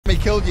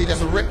killed you,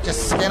 just ripped your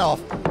skin off.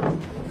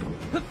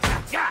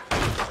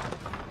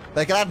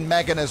 They could add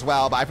Megan as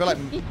well, but I feel like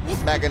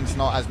Megan's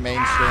not as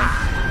mainstream.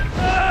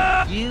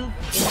 You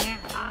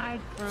can't hide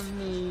from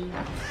me.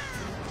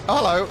 Oh,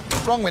 hello.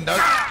 Wrong window.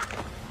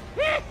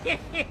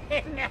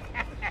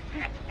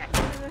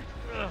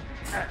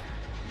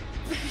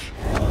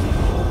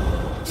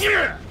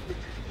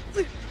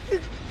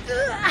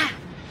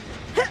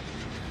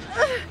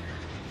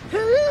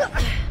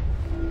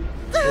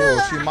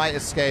 Oh, she might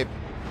escape.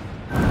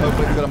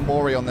 Hopefully we've got a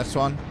Mori on this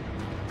one.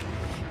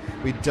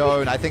 We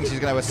don't. I think she's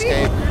going to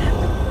escape.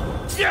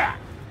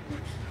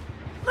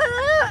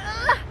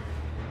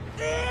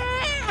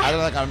 I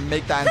don't think I'll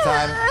make that in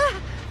time.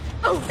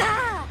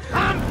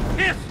 I'm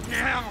pissed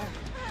now.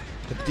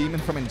 The demon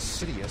from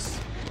Insidious.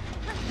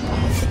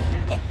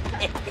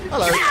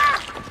 Hello.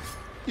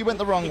 You went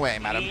the wrong way,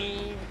 madam.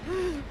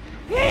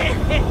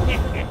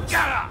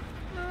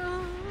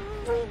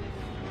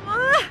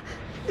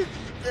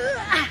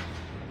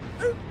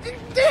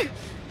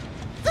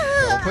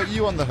 I'll put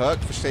you on the hook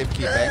for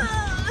safekeeping.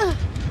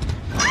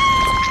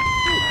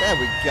 There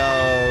we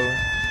go.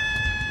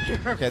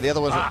 Okay, the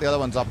other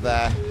one's up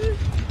there.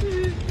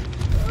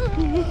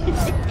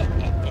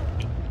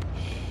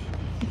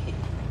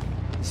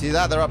 See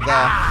that? They're up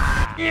there.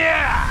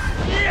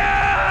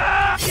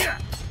 Yeah!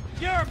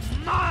 You're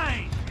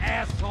mine,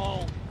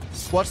 asshole!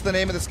 What's the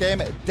name of this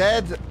game?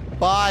 Dead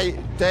by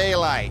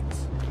Daylight.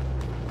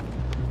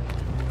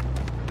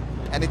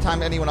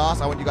 Anytime anyone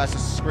asks, I want you guys to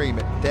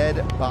scream,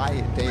 Dead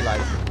by Daylight.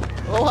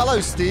 Oh,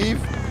 hello, Steve.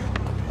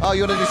 Oh,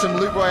 you want to do some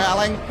loot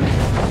royaling?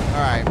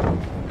 Alright.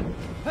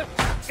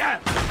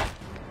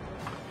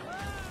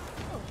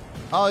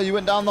 Oh, you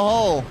went down the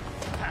hole.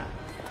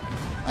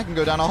 I can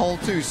go down a hole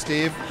too,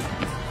 Steve.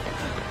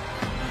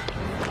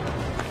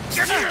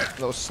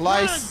 Little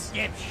slice.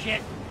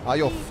 Oh,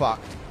 you're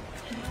fucked.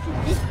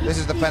 This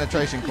is the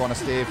penetration corner,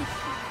 Steve.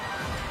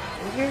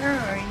 Where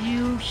are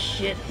you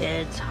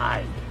shitheads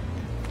hiding?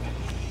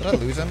 Did I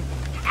lose him?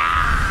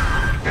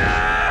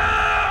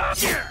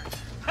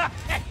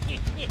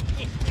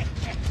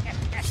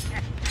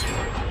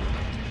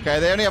 Okay,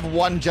 they only have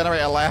one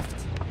generator left.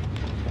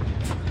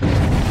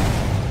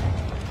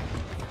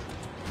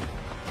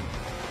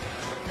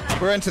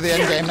 We're into the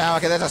end game now.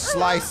 Okay, there's a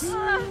slice.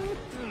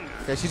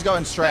 Okay, she's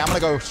going straight. I'm gonna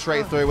go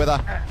straight through with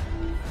her.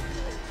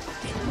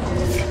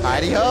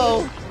 Heidi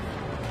ho!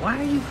 Why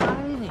are you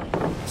hiding?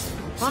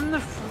 I'm the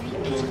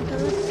freaking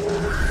good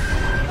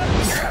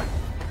side.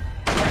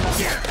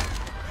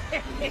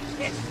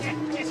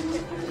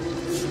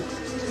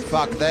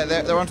 Fuck,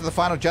 they're onto the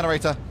final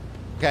generator.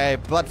 Okay,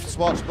 blood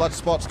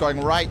spots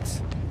going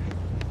right.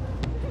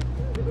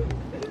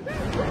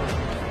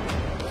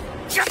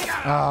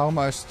 Ah,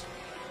 almost.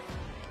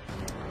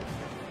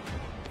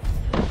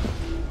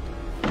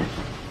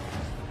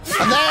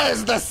 And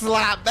there's the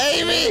slap,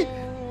 baby!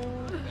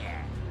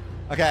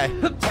 Okay.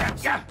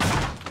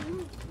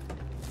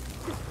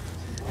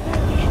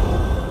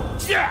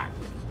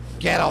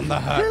 Get on the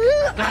hook.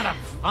 Got a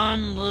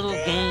fun little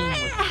game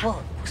with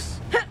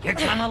hooks. You're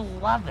gonna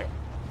love it.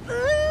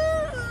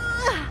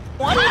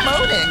 Why are you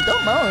moaning?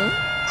 Don't moan.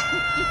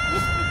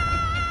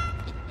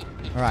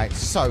 Alright,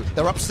 so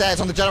they're upstairs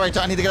on the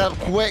generator. I need to get out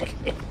quick.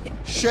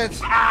 Shit.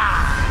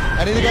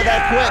 I need to get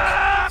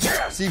there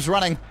quick. Steve's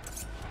running.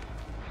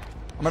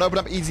 I'm gonna open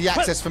up easy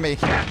access for me.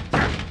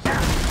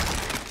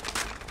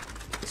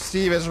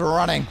 Steve is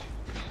running.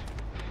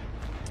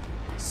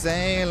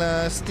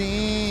 Sailor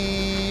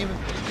Steve.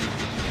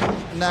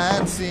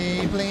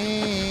 Nancy,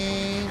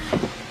 please.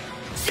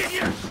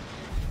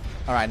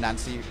 Alright,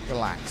 Nancy,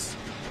 relax.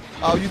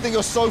 Oh, you think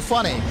you're so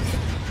funny?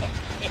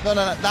 No,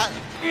 that...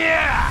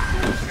 Yeah!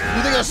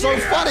 You think you're so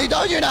funny,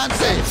 don't you,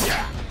 Nancy?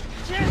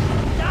 Just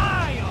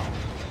dial!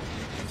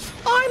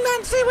 I'm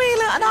Nancy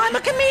Wheeler, and I'm a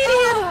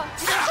comedian!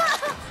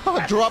 Oh,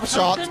 a drop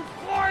shot. Something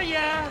for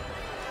ya!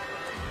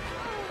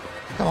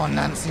 Come on,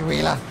 Nancy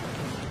Wheeler.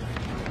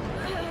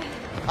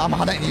 I'm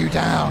hunting you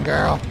down,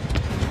 girl.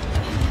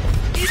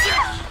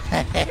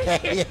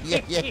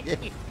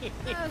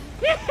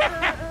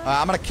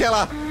 I'm gonna kill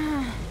her.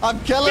 I'm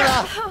killing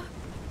her.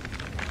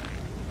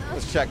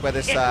 Let's check where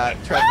this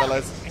treadmill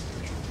is.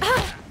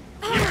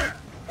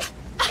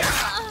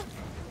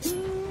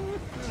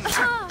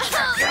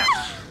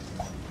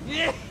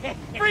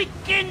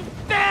 Freaking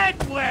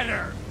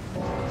bedwetter!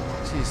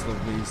 Jeez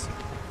Louise.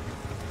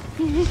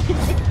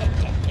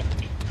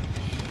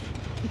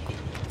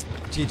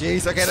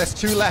 GG's. Okay, there's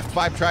 2 left,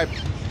 Vibe Tribe.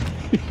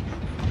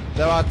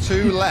 There are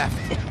 2 left.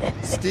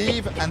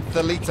 Steve and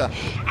Thalita.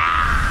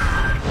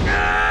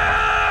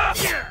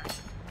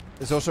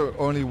 There's also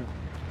only...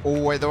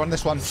 Oh, wait, they're on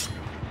this one.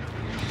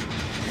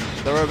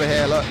 They're over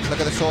here. Look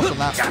at the source on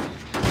that.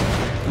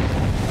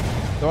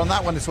 They're on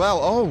that one as well.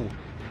 Oh.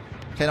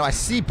 Okay, now I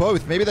see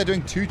both. Maybe they're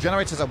doing 2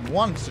 generators at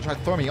once to try to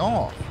throw me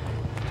off.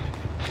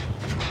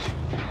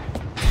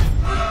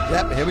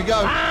 Yep, here we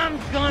go. I'm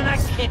gonna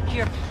kick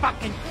your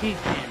fucking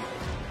teeth in.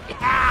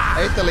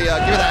 Hey, Thalia,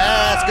 give me that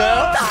ass,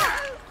 girl.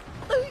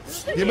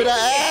 Give me that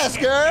ass,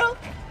 girl.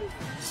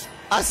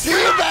 I see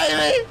you,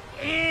 baby.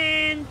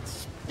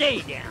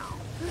 Stay down.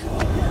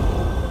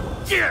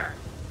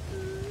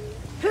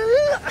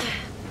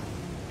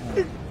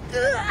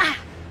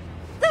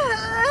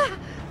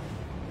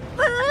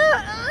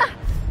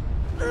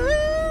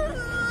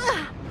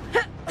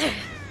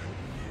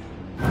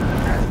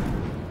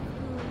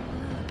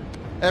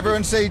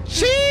 Everyone say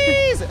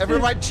cheese!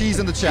 Everyone write cheese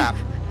in the chat.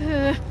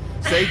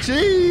 Say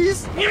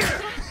cheese!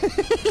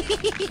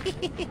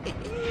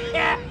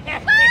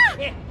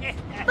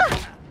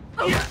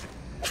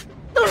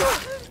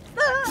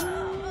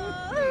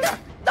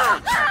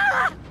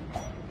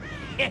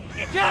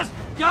 Just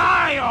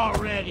die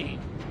already!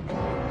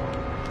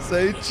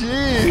 Say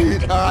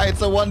cheese! Alright,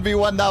 it's a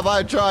 1v1 now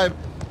by tribe.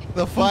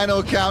 The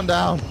final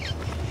countdown.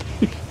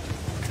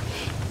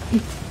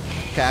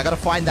 Okay, I gotta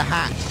find the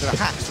hatch. The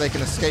hatch they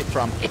can escape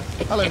from.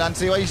 Hello,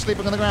 Nancy. Why are you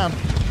sleeping on the ground?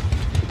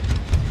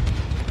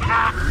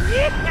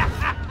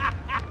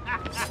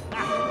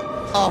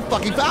 Oh,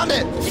 fuck, he found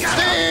it!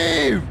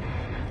 Steve!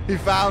 He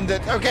found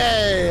it.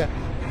 Okay.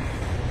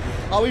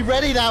 Are we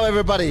ready now,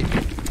 everybody?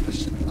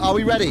 Are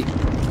we ready?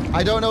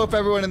 I don't know if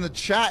everyone in the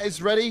chat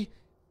is ready.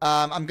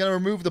 I'm gonna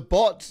remove the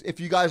bots. If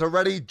you guys are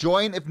ready,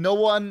 join. If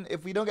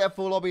we don't get a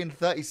full lobby in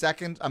 30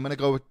 seconds, I'm gonna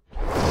go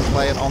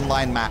play an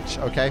online match,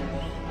 okay?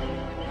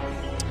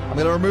 I'm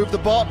gonna remove the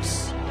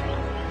bots.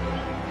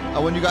 I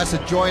want you guys to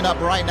join up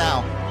right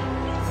now.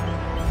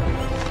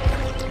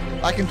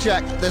 I can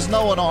check. There's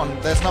no one on.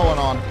 There's no one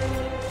on.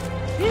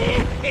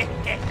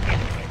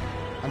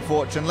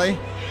 Unfortunately.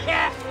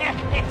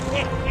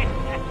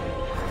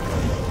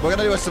 We're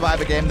gonna do a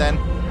survivor game then.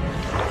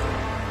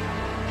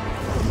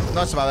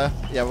 Not survivor.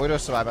 Yeah, we're gonna do a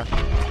survivor.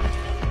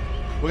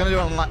 We're gonna do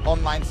an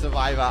online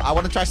survivor. I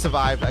want to try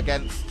survive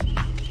against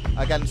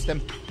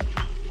him.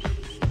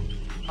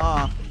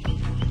 I'm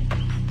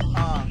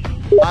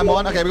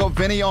on. Okay, we got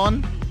Vinny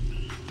on.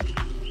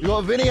 We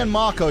got Vinny and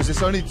Marcos.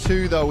 It's only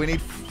 2 though. We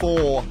need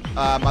 4.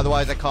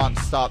 Otherwise, I can't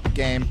start the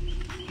game.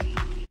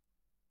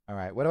 All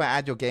right. Where do I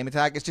add your gamer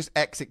tag? It's just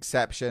X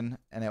exception,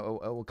 and it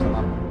will come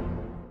up.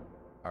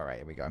 All right.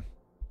 Here we go.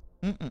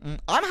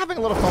 I'm having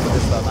a lot of fun with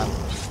this though, man.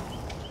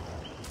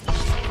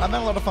 I'm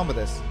having a lot of fun with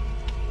this.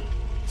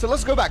 So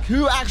let's go back.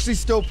 Who actually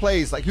still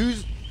plays? Like,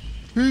 who's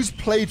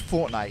played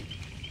Fortnite?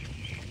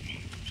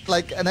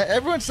 Like, and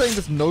everyone's saying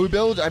this no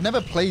build. I've never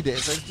played it.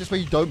 It's just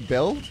where you don't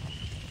build.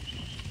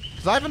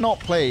 Because I have not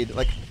played.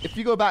 Like, if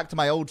you go back to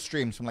my old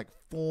streams from like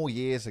 4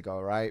 years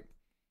ago, right?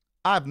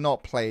 I have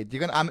not played. You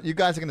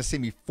guys are gonna see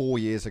me 4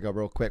 years ago,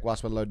 real quick,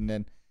 whilst we're loading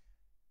in.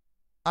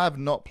 I have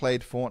not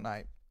played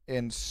Fortnite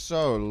in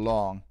so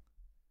long.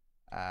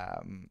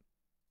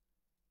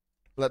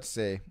 Let's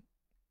see.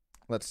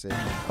 Let's see.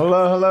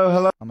 Hello, hello,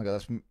 hello. Oh my god,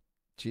 that's...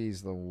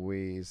 Jeez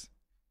Louise.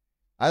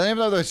 I don't even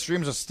know if those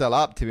streams are still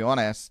up, to be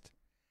honest.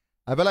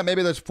 I feel like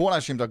maybe those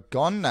Fortnite streams are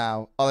gone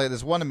now. Oh,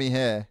 there's one of me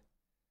here.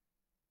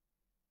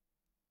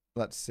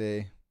 Let's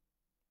see.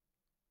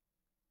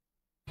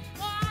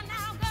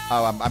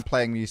 Oh, I'm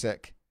playing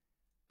music.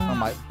 Oh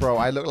my... Bro,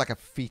 I look like a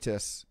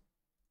fetus.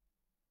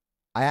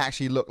 I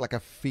actually look like a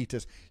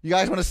fetus. You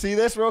guys want to see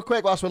this real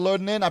quick whilst we're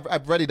loading in?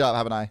 I've readied up,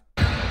 haven't I?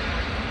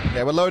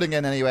 Yeah, we're loading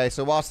in anyway,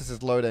 so whilst this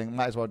is loading,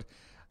 might as well...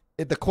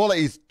 The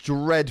quality is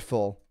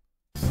dreadful.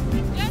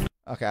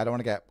 Okay, I don't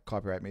want to get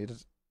copyright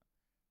muted.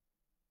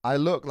 I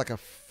look like a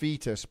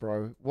fetus,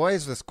 bro. Why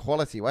is this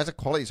quality? Why is the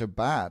quality so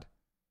bad?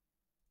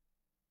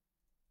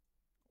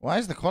 Why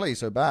is the quality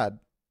so bad?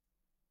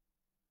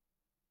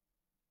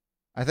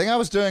 I think I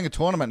was doing a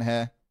tournament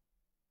here.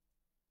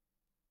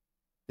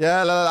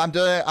 Yeah, I'm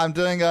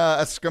doing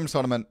a scrim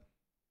tournament.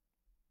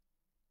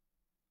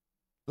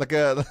 Look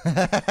at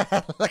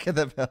look at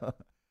the bill.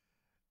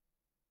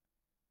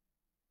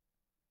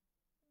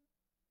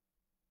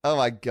 Oh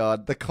my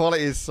god, the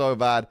quality is so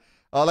bad.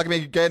 Oh, look at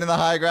me gaining the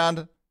high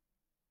ground.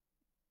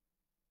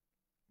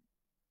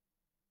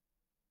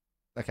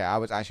 Okay, I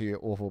was actually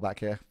awful back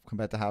here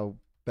compared to how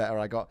better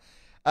I got.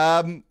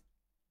 I'm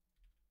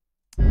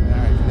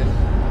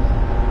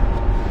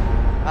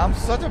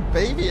such a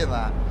baby in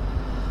that.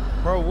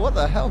 Bro, what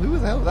the hell? Who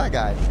the hell is that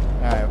guy?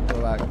 Alright,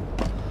 go back.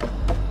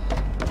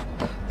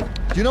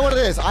 Do you know what it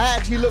is? I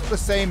actually look the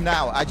same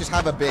now. I just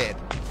have a beard.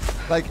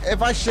 Like,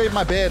 if I shave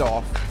my beard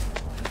off,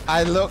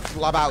 I look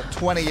about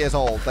 20 years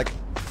old. Like,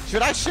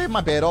 should I shave my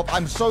beard off?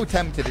 I'm so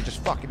tempted to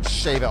just fucking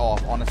shave it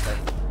off, honestly.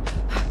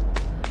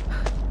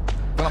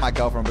 I feel like my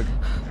girlfriend would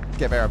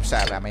get very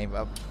upset at me,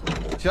 but...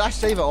 Should I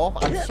shave it off?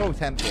 I'm so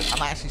tempted.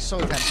 I'm actually so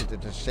tempted to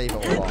just shave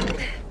it all off.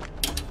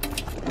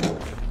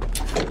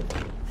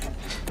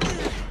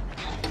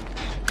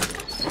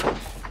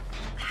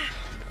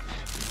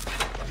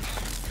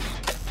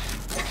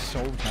 So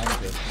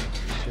tempted.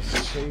 Just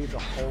shave the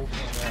whole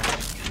thing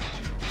off.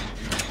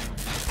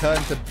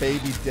 Turn to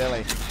baby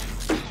Dilly.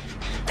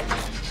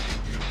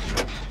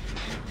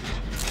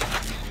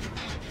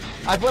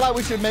 I feel like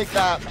we should make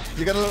that.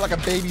 You're gonna look like a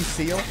baby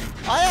seal.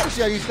 I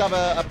used to have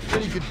a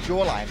pretty good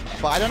jawline,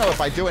 but I don't know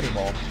if I do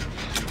anymore.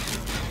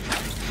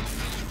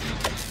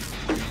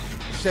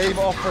 Shave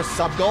off for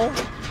sub goal.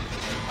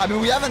 I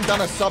mean, we haven't done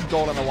a sub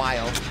goal in a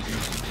while.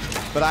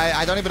 But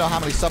I don't even know how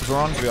many subs we're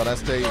on, to be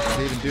honest, to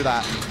even do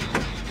that.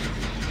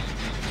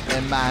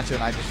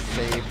 Imagine I just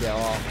shaved it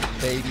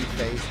off. Baby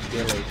face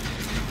Billy.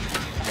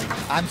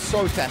 I'm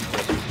so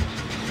tempted.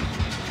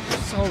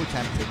 So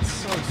tempted.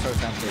 So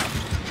tempted.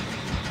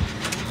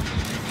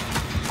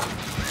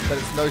 But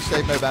it's no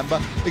shave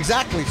November.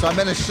 Exactly, so I'm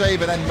gonna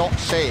shave and then not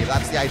shave.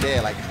 That's the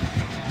idea, like.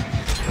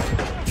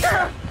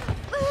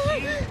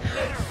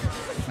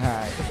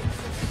 Alright.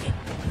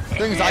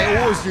 Thing is, I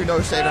always do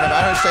no shave November.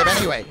 I don't shave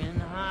anyway.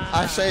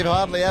 I shave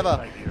hardly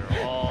ever.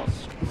 Oh,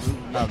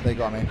 they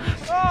got me.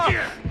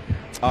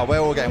 Oh, we're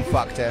all getting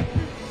fucked here.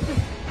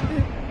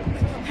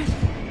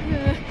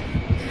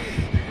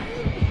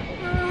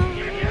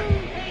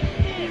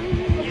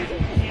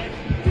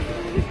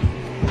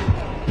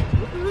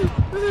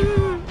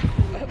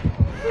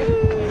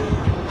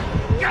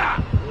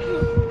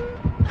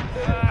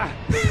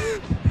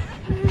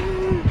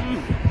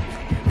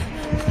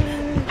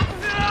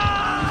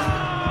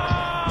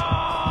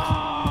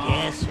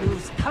 Guess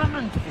who's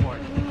coming for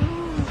you?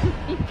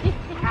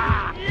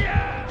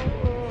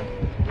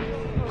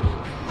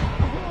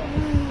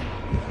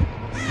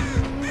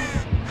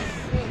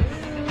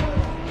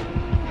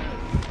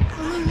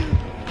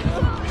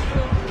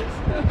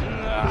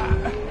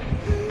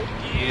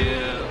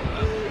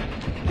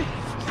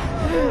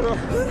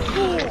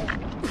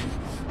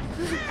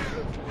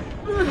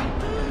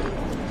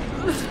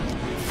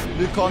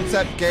 New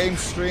concept game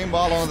stream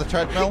while on the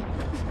treadmill.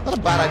 Not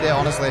a bad idea,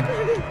 honestly.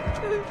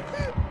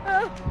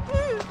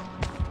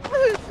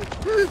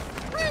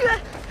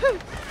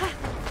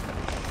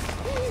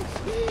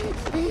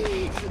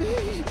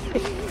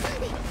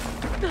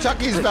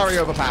 Chucky's very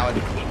overpowered.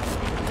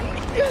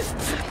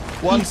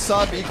 One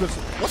sub equals.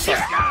 What's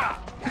that?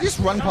 Did he just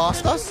run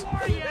past us?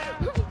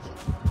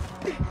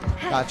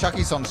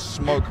 Chucky's on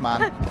smoke,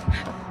 man.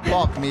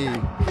 Fuck me.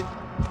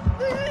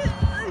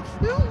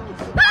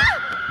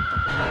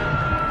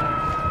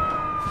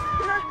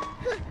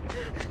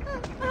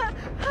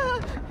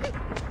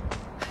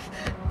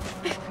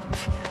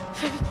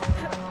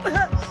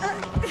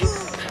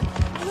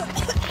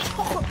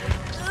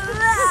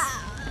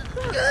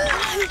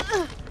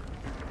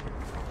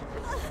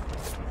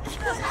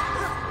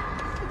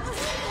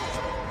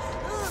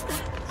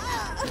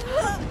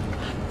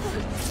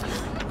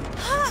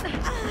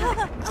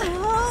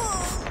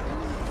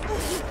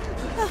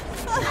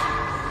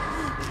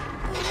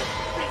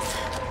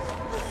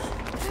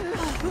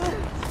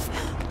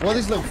 What are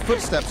these little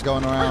footsteps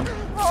going around?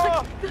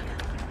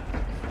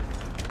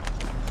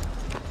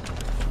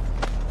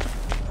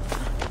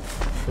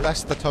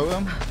 Bless the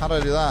totem? How do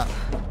I do that?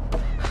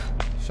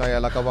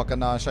 Shaya like a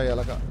wakana, shaya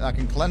like a. I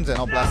can cleanse it and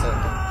I'll bless it.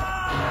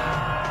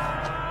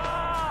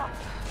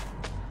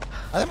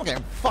 I think I'm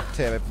getting fucked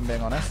here, if I'm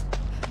being honest.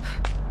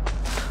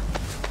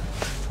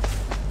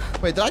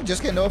 Wait, did I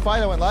just get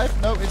notified I went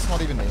live? No, it's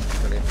not even me.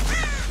 Brilliant.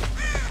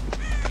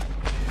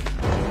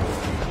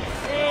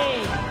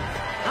 Hey,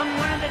 I'm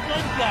one of the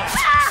good guys.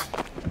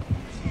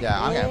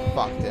 Yeah, I'm getting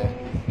fucked here.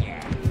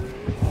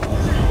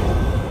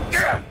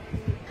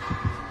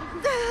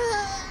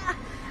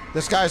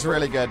 This guy's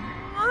really good.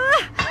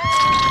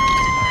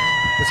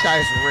 This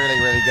guy's really,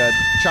 really good.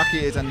 Chucky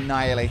is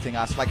annihilating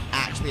us. Like,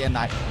 actually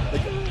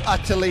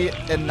utterly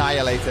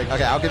annihilating.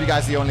 Okay, I'll give you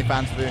guys the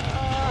OnlyFans view.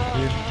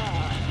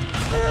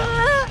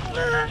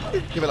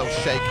 Give it a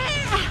little shake.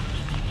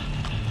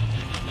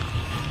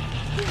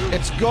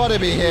 It's gotta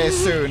be here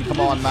soon. Come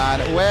on,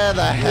 man. Where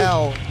the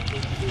hell?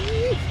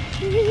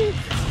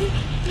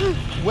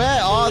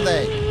 Where are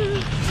they?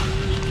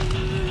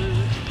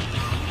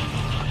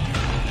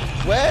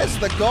 Where's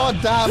the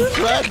goddamn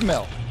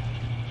treadmill?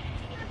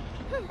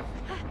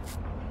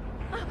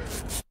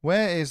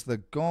 Where is the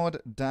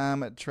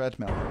goddamn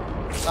treadmill?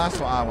 That's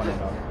what I want to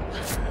know.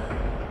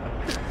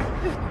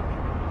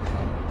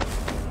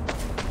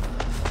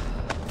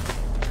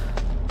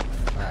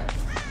 Alright.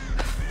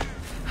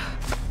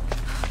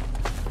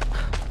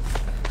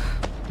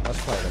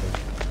 Let's play with it.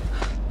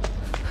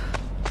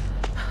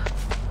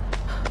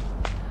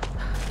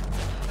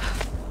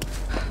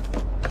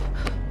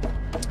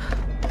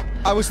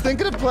 I was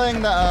thinking of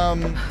playing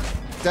the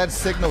Dead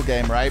Signal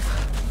game, right?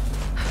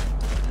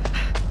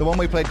 The one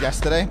we played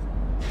yesterday.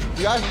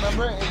 Do you guys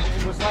remember it?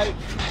 It was like...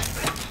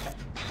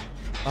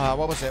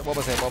 what was it? What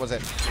was it? What was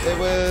it?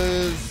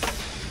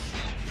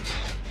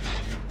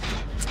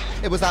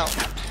 It was that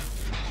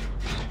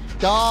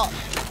dark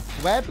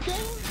web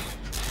game?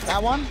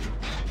 That one?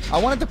 I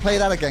wanted to play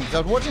that again because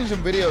I was watching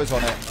some videos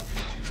on it,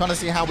 trying to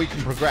see how we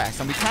can progress,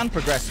 and we can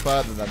progress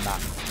further than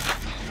that.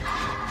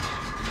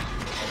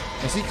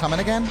 Is he coming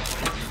again?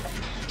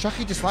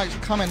 Chucky just likes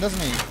coming, doesn't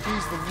he?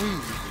 He's the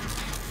weed.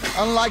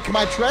 Unlike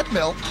my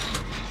treadmill.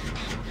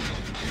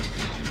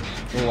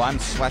 Oh, I'm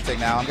sweating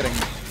now. I'm getting...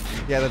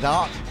 Yeah, the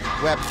dark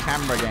web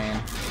camera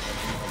game.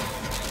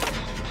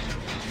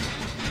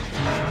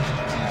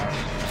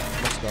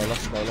 Let's go,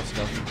 let's go, let's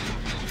go.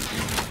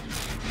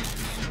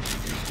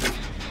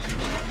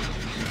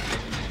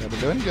 Yeah, we're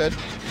doing good.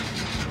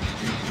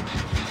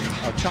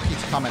 Oh,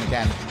 Chucky's coming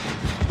again.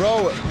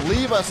 Bro,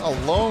 leave us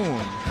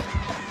alone.